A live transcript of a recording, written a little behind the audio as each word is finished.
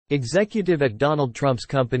Executive at Donald Trump's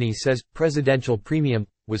company says presidential premium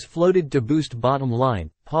was floated to boost bottom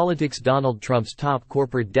line. Politics. Donald Trump's top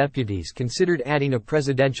corporate deputies considered adding a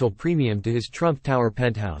presidential premium to his Trump Tower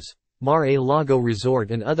penthouse, Mar-a-Lago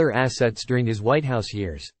resort and other assets during his White House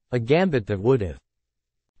years, a gambit that would have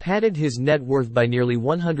padded his net worth by nearly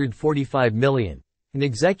 $145 million. An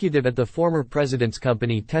executive at the former president's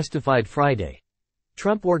company testified Friday.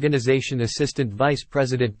 Trump Organization Assistant Vice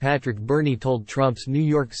President Patrick Birney told Trump's New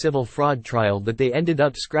York civil fraud trial that they ended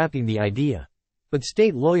up scrapping the idea. But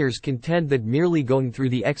state lawyers contend that merely going through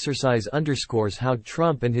the exercise underscores how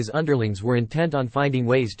Trump and his underlings were intent on finding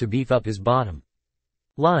ways to beef up his bottom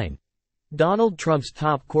line. Donald Trump's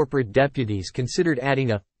top corporate deputies considered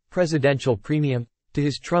adding a presidential premium to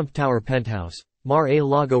his Trump Tower penthouse,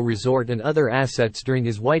 Mar-a-Lago resort and other assets during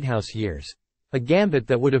his White House years, a gambit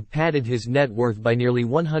that would have padded his net worth by nearly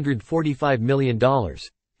 $145 million,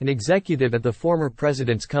 an executive at the former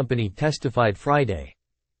president's company testified Friday.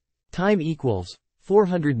 Time equals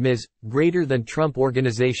 400 Ms. greater than Trump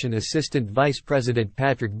Organization Assistant Vice President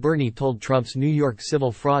Patrick Birney told Trump's New York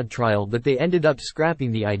civil fraud trial that they ended up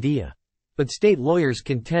scrapping the idea. But state lawyers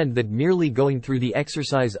contend that merely going through the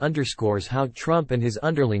exercise underscores how Trump and his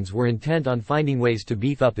underlings were intent on finding ways to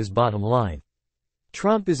beef up his bottom line.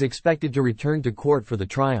 Trump is expected to return to court for the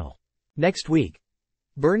trial next week.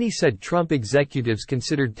 Birney said Trump executives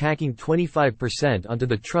considered tacking 25% onto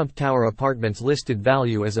the Trump Tower apartment's listed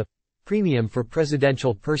value as a premium for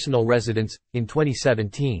presidential personal residence in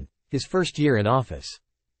 2017, his first year in office.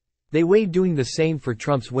 They weighed doing the same for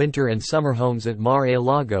Trump's winter and summer homes at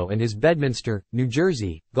Mar-a-Lago and his Bedminster, New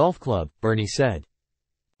Jersey, golf club, Birney said.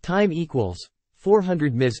 Time equals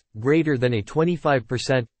 400 Ms. greater than a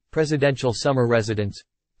 25% presidential summer residence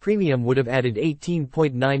premium would have added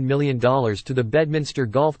 $18.9 million to the Bedminster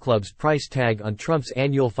Golf Club's price tag on Trump's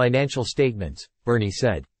annual financial statements, Birney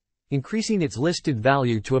said, increasing its listed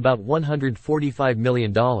value to about $145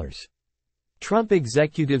 million. Trump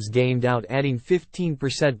executives gamed out adding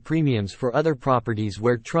 15% premiums for other properties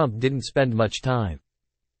where Trump didn't spend much time.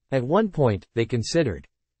 At one point, they considered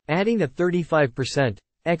adding a 35%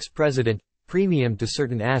 ex-president premium to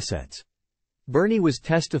certain assets. Birney was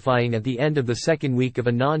testifying at the end of the second week of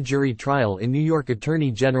a non-jury trial in New York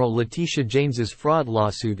Attorney General Letitia James's fraud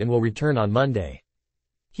lawsuit and will return on Monday.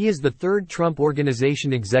 He is the third Trump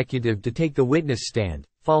Organization executive to take the witness stand,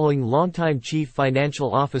 following longtime Chief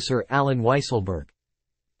Financial Officer Alan Weisselberg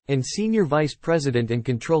and Senior Vice President and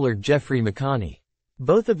Controller Jeffrey McConney.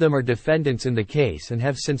 Both of them are defendants in the case and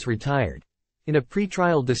have since retired. In a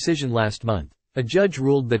pretrial decision last month, a judge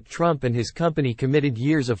ruled that Trump and his company committed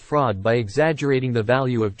years of fraud by exaggerating the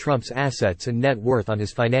value of Trump's assets and net worth on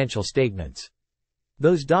his financial statements.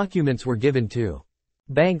 Those documents were given to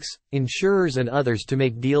banks, insurers and others to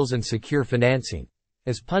make deals and secure financing.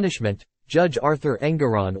 As punishment, Judge Arthur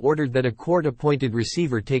Engoron ordered that a court-appointed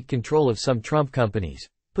receiver take control of some Trump companies,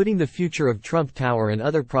 putting the future of Trump Tower and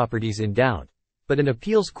other properties in doubt, but an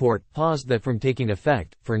appeals court paused that from taking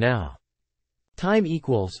effect, for now. Time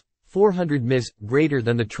equals 400 Ms. greater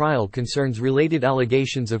than the trial concerns related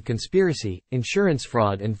allegations of conspiracy, insurance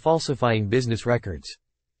fraud and falsifying business records.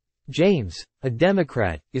 James, a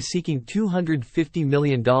Democrat, is seeking $250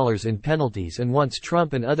 million in penalties and wants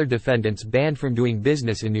Trump and other defendants banned from doing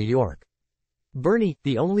business in New York. Birney,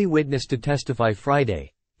 the only witness to testify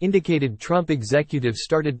Friday, indicated Trump executives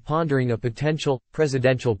started pondering a potential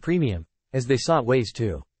presidential premium as they sought ways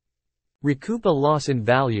to recoup a loss in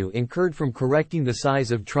value incurred from correcting the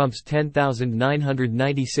size of Trump's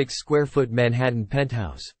 10,996 square foot Manhattan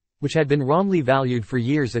penthouse, which had been wrongly valued for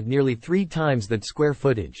years at nearly 3 times that square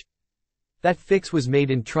footage. That fix was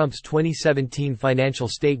made in Trump's 2017 financial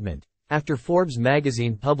statement, after Forbes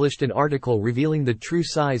magazine published an article revealing the true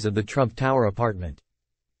size of the Trump Tower apartment.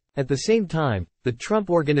 At the same time, the Trump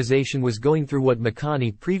Organization was going through what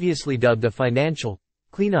McConney previously dubbed a financial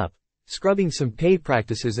cleanup, scrubbing some pay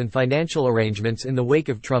practices and financial arrangements in the wake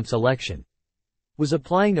of Trump's election. Was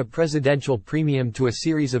applying a presidential premium to a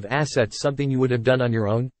series of assets something you would have done on your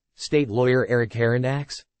own? State lawyer Eric Heron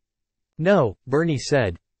asks. No, Birney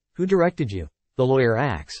said. Who directed you? The lawyer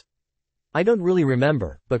asks. I don't really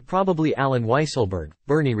remember, but probably Alan Weisselberg,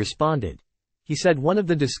 Birney responded. He said one of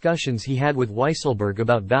the discussions he had with Weisselberg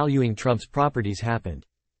about valuing Trump's properties happened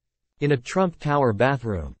in a Trump Tower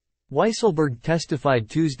bathroom. Weisselberg testified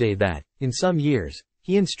Tuesday that, in some years,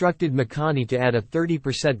 he instructed McConney to add a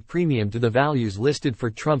 30% premium to the values listed for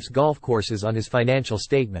Trump's golf courses on his financial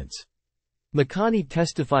statements. McConney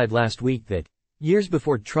testified last week that, years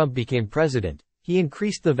before Trump became president, he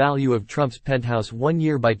increased the value of Trump's penthouse one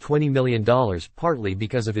year by $20 million partly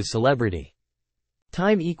because of his celebrity.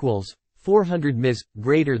 Time equals 400 ms.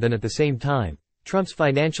 greater than. At the same time, Trump's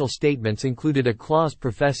financial statements included a clause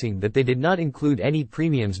professing that they did not include any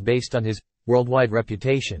premiums based on his worldwide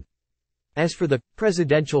reputation. As for the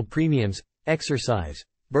presidential premiums exercise,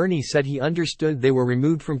 Birney said he understood they were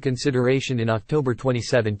removed from consideration in October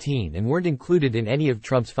 2017 and weren't included in any of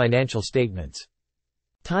Trump's financial statements.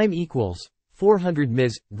 Time equals 400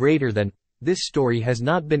 ms. greater than. This story has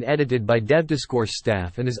not been edited by DevDiscourse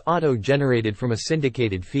staff and is auto-generated from a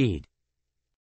syndicated feed.